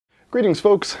Greetings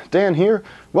folks, Dan here.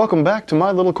 Welcome back to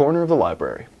my little corner of the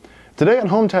library. Today on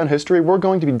Hometown History, we're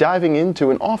going to be diving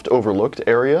into an oft-overlooked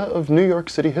area of New York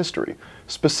City history.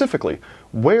 Specifically,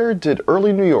 where did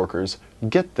early New Yorkers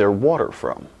get their water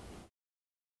from?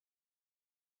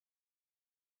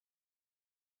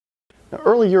 Now,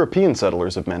 early European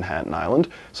settlers of Manhattan Island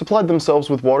supplied themselves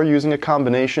with water using a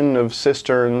combination of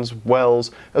cisterns,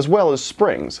 wells, as well as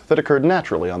springs that occurred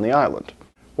naturally on the island.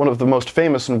 One of the most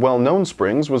famous and well-known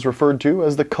springs was referred to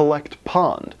as the Collect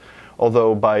Pond,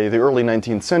 although by the early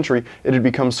 19th century it had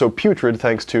become so putrid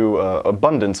thanks to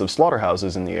abundance of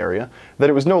slaughterhouses in the area that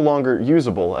it was no longer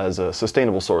usable as a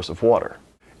sustainable source of water.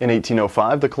 In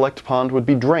 1805, the Collect Pond would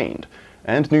be drained,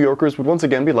 and New Yorkers would once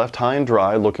again be left high and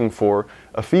dry looking for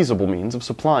a feasible means of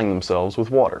supplying themselves with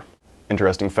water.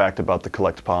 Interesting fact about the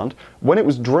Collect Pond: when it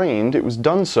was drained, it was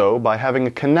done so by having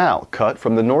a canal cut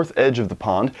from the north edge of the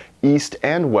pond east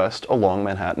and west along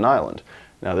Manhattan Island.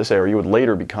 Now, this area would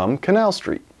later become Canal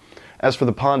Street. As for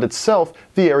the pond itself,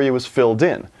 the area was filled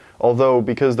in, although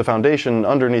because the foundation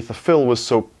underneath the fill was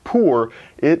so poor,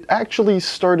 it actually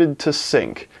started to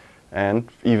sink, and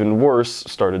even worse,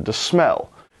 started to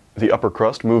smell. The upper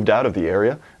crust moved out of the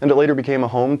area, and it later became a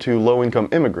home to low-income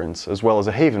immigrants, as well as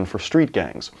a haven for street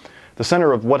gangs. The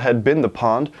center of what had been the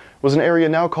pond was an area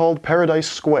now called Paradise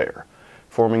Square,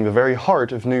 forming the very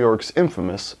heart of New York's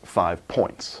infamous 5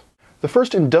 Points. The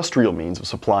first industrial means of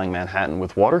supplying Manhattan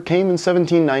with water came in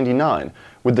 1799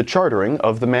 with the chartering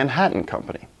of the Manhattan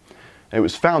Company. It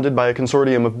was founded by a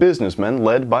consortium of businessmen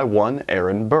led by one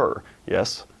Aaron Burr.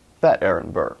 Yes, that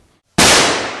Aaron Burr.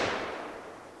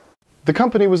 The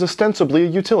company was ostensibly a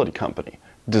utility company,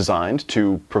 designed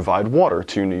to provide water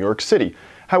to New York City.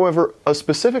 However, a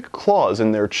specific clause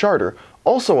in their charter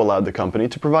also allowed the company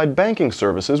to provide banking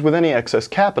services with any excess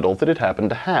capital that it happened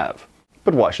to have.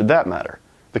 But why should that matter?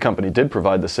 The company did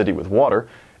provide the city with water.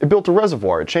 It built a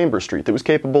reservoir at Chambers Street that was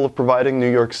capable of providing New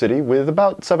York City with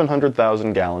about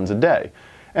 700,000 gallons a day.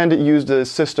 And it used a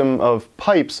system of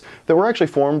pipes that were actually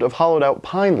formed of hollowed-out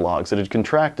pine logs that had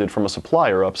contracted from a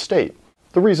supplier upstate.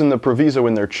 The reason the proviso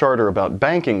in their charter about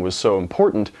banking was so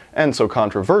important and so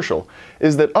controversial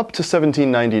is that up to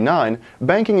 1799,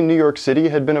 banking in New York City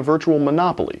had been a virtual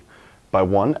monopoly by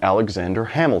one Alexander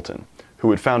Hamilton, who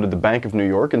had founded the Bank of New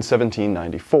York in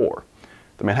 1794.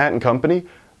 The Manhattan Company,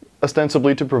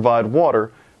 ostensibly to provide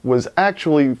water, was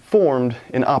actually formed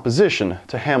in opposition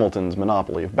to Hamilton's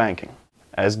monopoly of banking.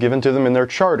 As given to them in their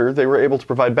charter, they were able to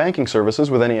provide banking services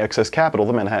with any excess capital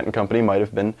the Manhattan Company might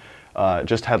have been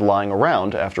just had lying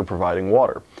around after providing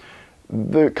water.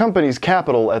 The company's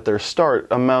capital at their start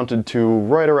amounted to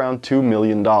right around $2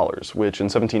 million, which in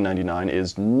 1799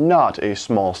 is not a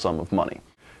small sum of money.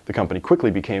 The company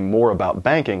quickly became more about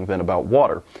banking than about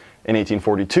water. In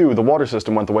 1842, the water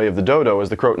system went the way of the dodo as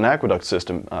the Croton Aqueduct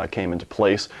system came into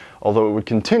place, although it would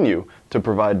continue to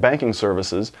provide banking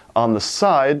services on the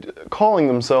side, calling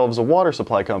themselves a water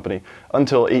supply company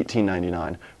until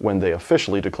 1899, when they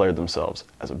officially declared themselves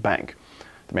as a bank.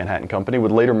 The Manhattan Company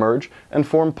would later merge and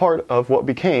form part of what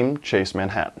became Chase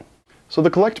Manhattan. So the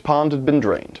Collect Pond had been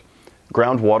drained.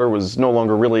 Groundwater was no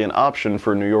longer really an option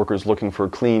for New Yorkers looking for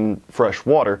clean, fresh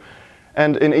water,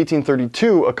 and in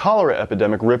 1832, a cholera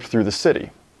epidemic ripped through the city.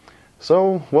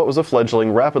 So, what was a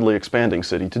fledgling, rapidly expanding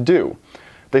city to do?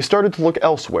 They started to look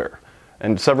elsewhere,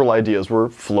 and several ideas were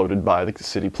floated by the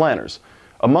city planners.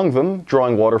 Among them,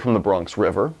 drawing water from the Bronx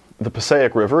River, the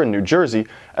Passaic River in New Jersey,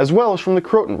 as well as from the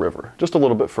Croton River, just a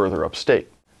little bit further upstate.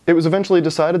 It was eventually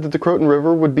decided that the Croton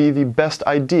River would be the best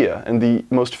idea and the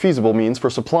most feasible means for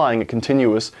supplying a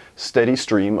continuous, steady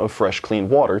stream of fresh, clean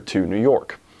water to New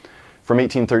York. From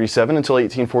 1837 until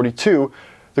 1842,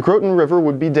 the Croton River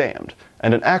would be dammed,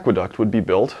 and an aqueduct would be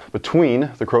built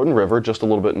between the Croton River, just a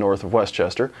little bit north of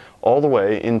Westchester, all the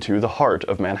way into the heart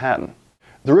of Manhattan.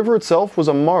 The river itself was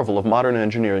a marvel of modern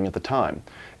engineering at the time.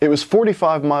 It was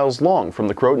 45 miles long from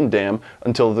the Croton Dam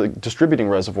until the distributing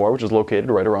reservoir, which is located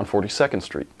right around 42nd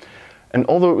Street. And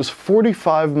although it was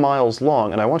 45 miles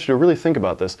long, and I want you to really think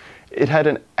about this, it had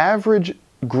an average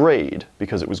grade,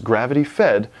 because it was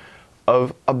gravity-fed,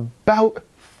 of about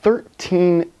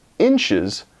 13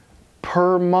 inches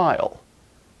per mile.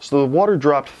 So the water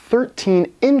dropped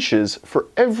 13 inches for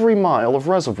every mile of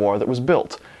reservoir that was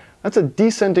built. That's a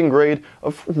descending grade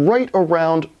of right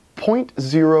around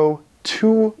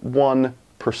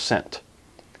 0.021%.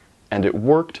 And it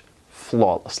worked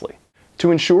flawlessly.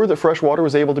 To ensure that fresh water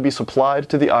was able to be supplied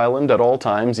to the island at all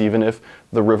times, even if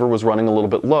the river was running a little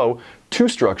bit low, 2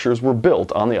 structures were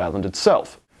built on the island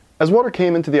itself. As water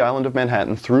came into the island of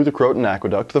Manhattan through the Croton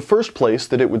Aqueduct, the first place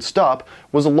that it would stop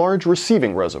was a large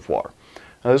receiving reservoir.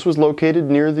 Now, this was located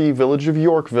near the village of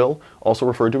Yorkville, also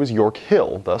referred to as York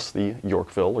Hill, thus the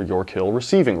Yorkville or York Hill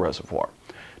Receiving Reservoir.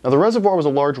 Now, the reservoir was a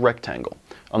large rectangle.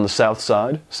 On the south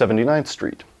side, 79th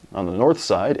Street. On the north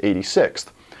side, 86th.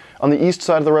 On the east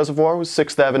side of the reservoir was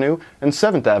 6th Avenue, and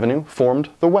 7th Avenue formed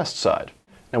the west side.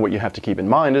 Now, what you have to keep in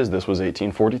mind is this was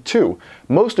 1842.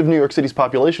 Most of New York City's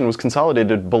population was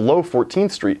consolidated below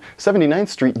 14th Street. 79th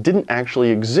Street didn't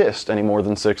actually exist any more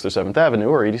than 6th or 7th Avenue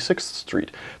or 86th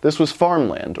Street. This was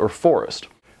farmland or forest.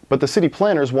 But the city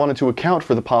planners wanted to account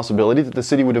for the possibility that the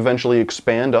city would eventually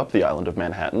expand up the island of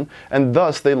Manhattan, and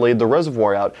thus they laid the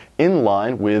reservoir out in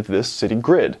line with this city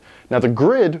grid. Now, the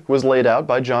grid was laid out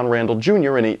by John Randall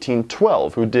Jr. in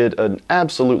 1812, who did an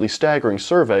absolutely staggering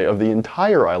survey of the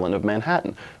entire island of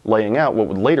Manhattan, laying out what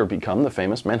would later become the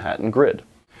famous Manhattan Grid.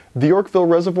 The Yorkville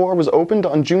Reservoir was opened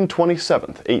on June 27,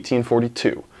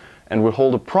 1842, and would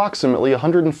hold approximately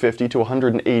 150 to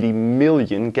 180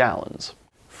 million gallons.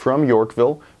 From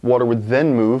Yorkville, water would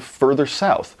then move further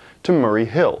south to Murray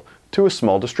Hill, to a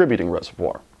small distributing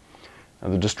reservoir. Now,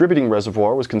 the distributing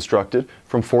reservoir was constructed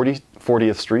from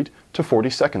 40th Street to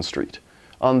 42nd Street,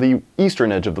 on the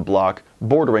eastern edge of the block,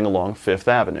 bordering along 5th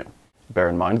Avenue. Bear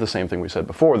in mind the same thing we said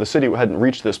before, the city hadn't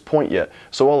reached this point yet,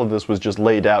 so all of this was just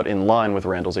laid out in line with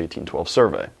Randall's 1812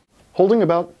 survey. Holding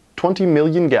about 20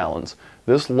 million gallons,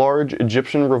 this large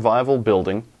Egyptian revival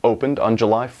building opened on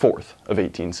July 4th of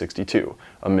 1862,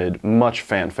 amid much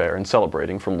fanfare and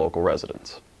celebrating from local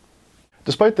residents.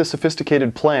 Despite this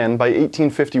sophisticated plan, by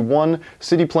 1851,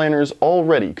 city planners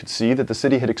already could see that the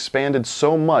city had expanded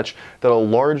so much that a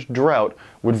large drought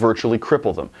would virtually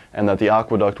cripple them, and that the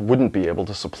aqueduct wouldn't be able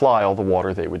to supply all the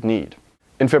water they would need.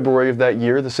 In February of that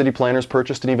year, the city planners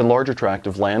purchased an even larger tract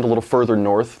of land a little further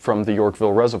north from the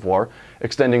Yorkville Reservoir,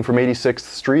 extending from 86th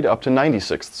Street up to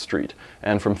 96th Street,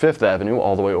 and from 5th Avenue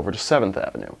all the way over to 7th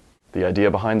Avenue. The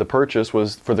idea behind the purchase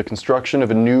was for the construction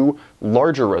of a new,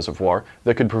 larger reservoir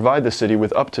that could provide the city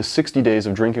with up to 60 days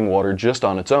of drinking water just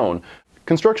on its own.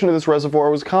 Construction of this reservoir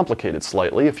was complicated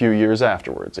slightly a few years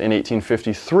afterwards. In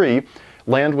 1853,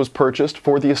 land was purchased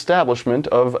for the establishment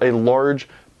of a large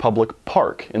public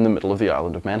park in the middle of the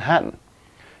island of Manhattan.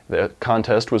 The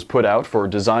contest was put out for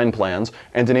design plans,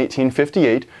 and in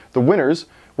 1858, the winners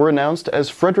were announced as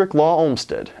Frederick Law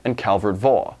Olmsted and Calvert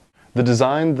Vaux. The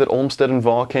design that Olmsted and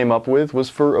Vaux came up with was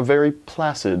for a very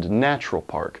placid, natural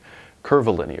park,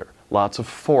 curvilinear, lots of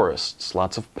forests,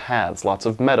 lots of paths, lots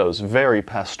of meadows, very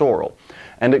pastoral.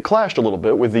 And it clashed a little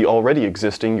bit with the already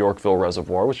existing Yorkville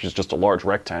Reservoir, which is just a large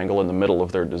rectangle in the middle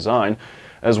of their design,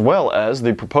 as well as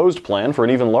the proposed plan for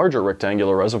an even larger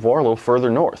rectangular reservoir a little further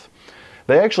north.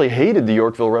 They actually hated the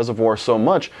Yorkville Reservoir so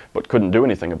much, but couldn't do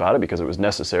anything about it because it was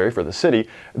necessary for the city,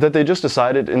 that they just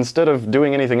decided instead of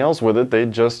doing anything else with it,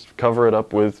 they'd just cover it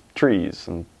up with trees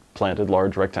and planted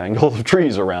large rectangles of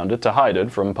trees around it to hide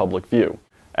it from public view.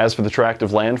 As for the tract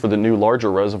of land for the new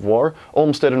larger reservoir,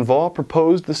 Olmsted and Vaux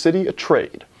proposed the city a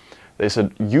trade. They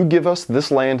said, you give us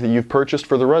this land that you've purchased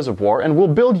for the reservoir and we'll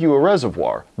build you a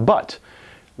reservoir, but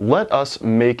let us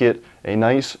make it a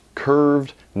nice,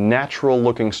 curved,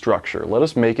 natural-looking structure. Let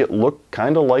us make it look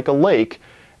kind of like a lake,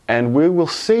 and we will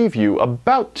save you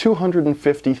about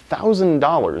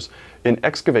 $250,000 in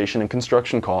excavation and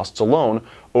construction costs alone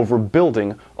over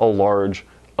building a large,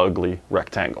 ugly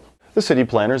rectangle. The city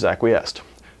planners acquiesced.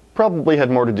 Probably had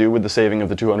more to do with the saving of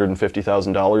the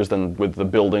 $250,000 than with the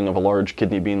building of a large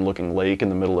kidney bean-looking lake in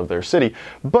the middle of their city,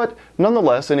 but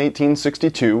nonetheless, in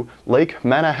 1862, Lake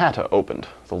Mannahatta opened,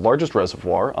 the largest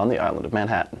reservoir on the island of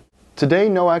Manhattan. Today,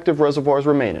 no active reservoirs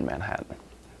remain in Manhattan.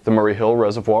 The Murray Hill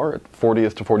Reservoir at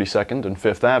 40th to 42nd and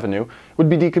 5th Avenue would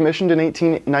be decommissioned in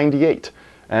 1898,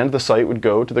 and the site would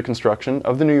go to the construction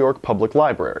of the New York Public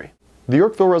Library. The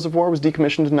Yorkville Reservoir was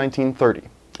decommissioned in 1930.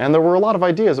 And there were a lot of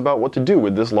ideas about what to do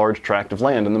with this large tract of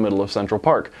land in the middle of Central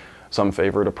Park. Some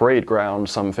favored a parade ground,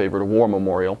 some favored a war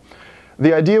memorial.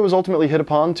 The idea was ultimately hit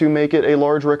upon to make it a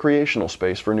large recreational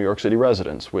space for New York City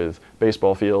residents, with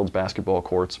baseball fields, basketball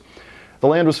courts. The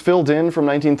land was filled in from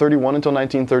 1931 until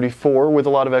 1934 with a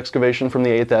lot of excavation from the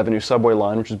 8th Avenue subway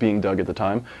line, which was being dug at the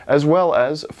time, as well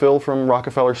as fill from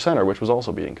Rockefeller Center, which was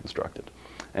also being constructed.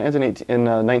 And in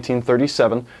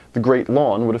 1937, the Great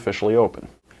Lawn would officially open.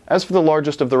 As for the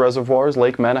largest of the reservoirs,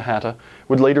 Lake Mannahatta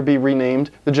would later be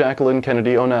renamed the Jacqueline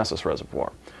Kennedy Onassis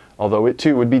Reservoir, although it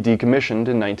too would be decommissioned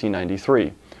in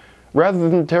 1993. Rather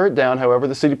than tear it down, however,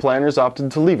 the city planners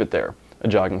opted to leave it there. A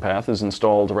jogging path is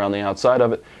installed around the outside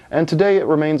of it, and today it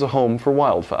remains a home for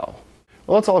wildfowl.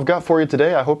 Well, that's all I've got for you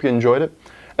today. I hope you enjoyed it.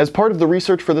 As part of the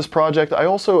research for this project, I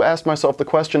also asked myself the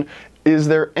question, is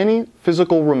there any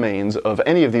physical remains of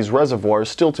any of these reservoirs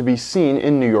still to be seen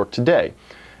in New York today?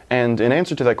 And in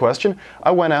answer to that question,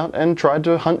 I went out and tried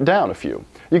to hunt down a few.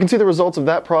 You can see the results of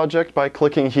that project by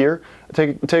clicking here.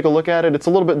 Take a look at it. It's a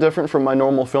little bit different from my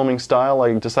normal filming style.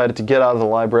 I decided to get out of the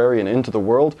library and into the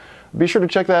world. Be sure to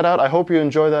check that out. I hope you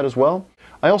enjoy that as well.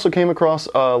 I also came across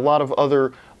a lot of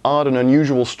other odd and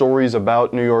unusual stories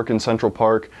about New York and Central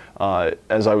Park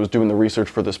as I was doing the research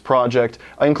for this project.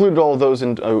 I included all of those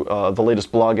in the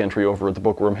latest blog entry over at the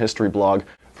Bookworm History blog.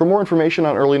 For more information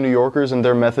on early New Yorkers and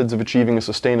their methods of achieving a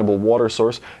sustainable water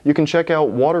source, you can check out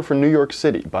Water for New York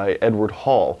City by Edward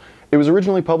Hall. It was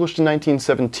originally published in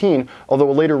 1917, although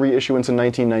a later reissuance in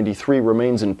 1993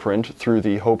 remains in print through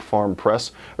the Hope Farm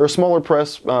Press. They're a smaller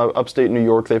press, upstate New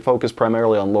York. They focus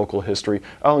primarily on local history.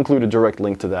 I'll include a direct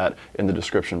link to that in the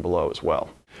description below as well.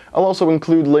 I'll also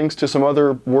include links to some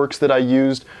other works that I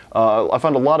used. I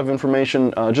found a lot of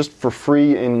information just for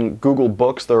free in Google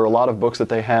Books. There are a lot of books that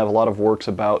they have, a lot of works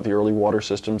about the early water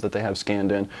systems that they have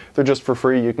scanned in. They're just for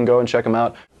free. You can go and check them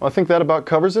out. Well, I think that about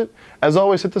covers it. As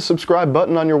always, hit the subscribe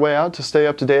button on your way out to stay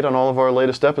up to date on all of our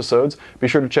latest episodes. Be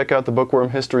sure to check out the Bookworm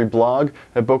History blog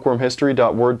at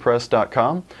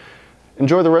bookwormhistory.wordpress.com.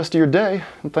 Enjoy the rest of your day,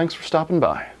 and thanks for stopping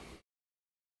by.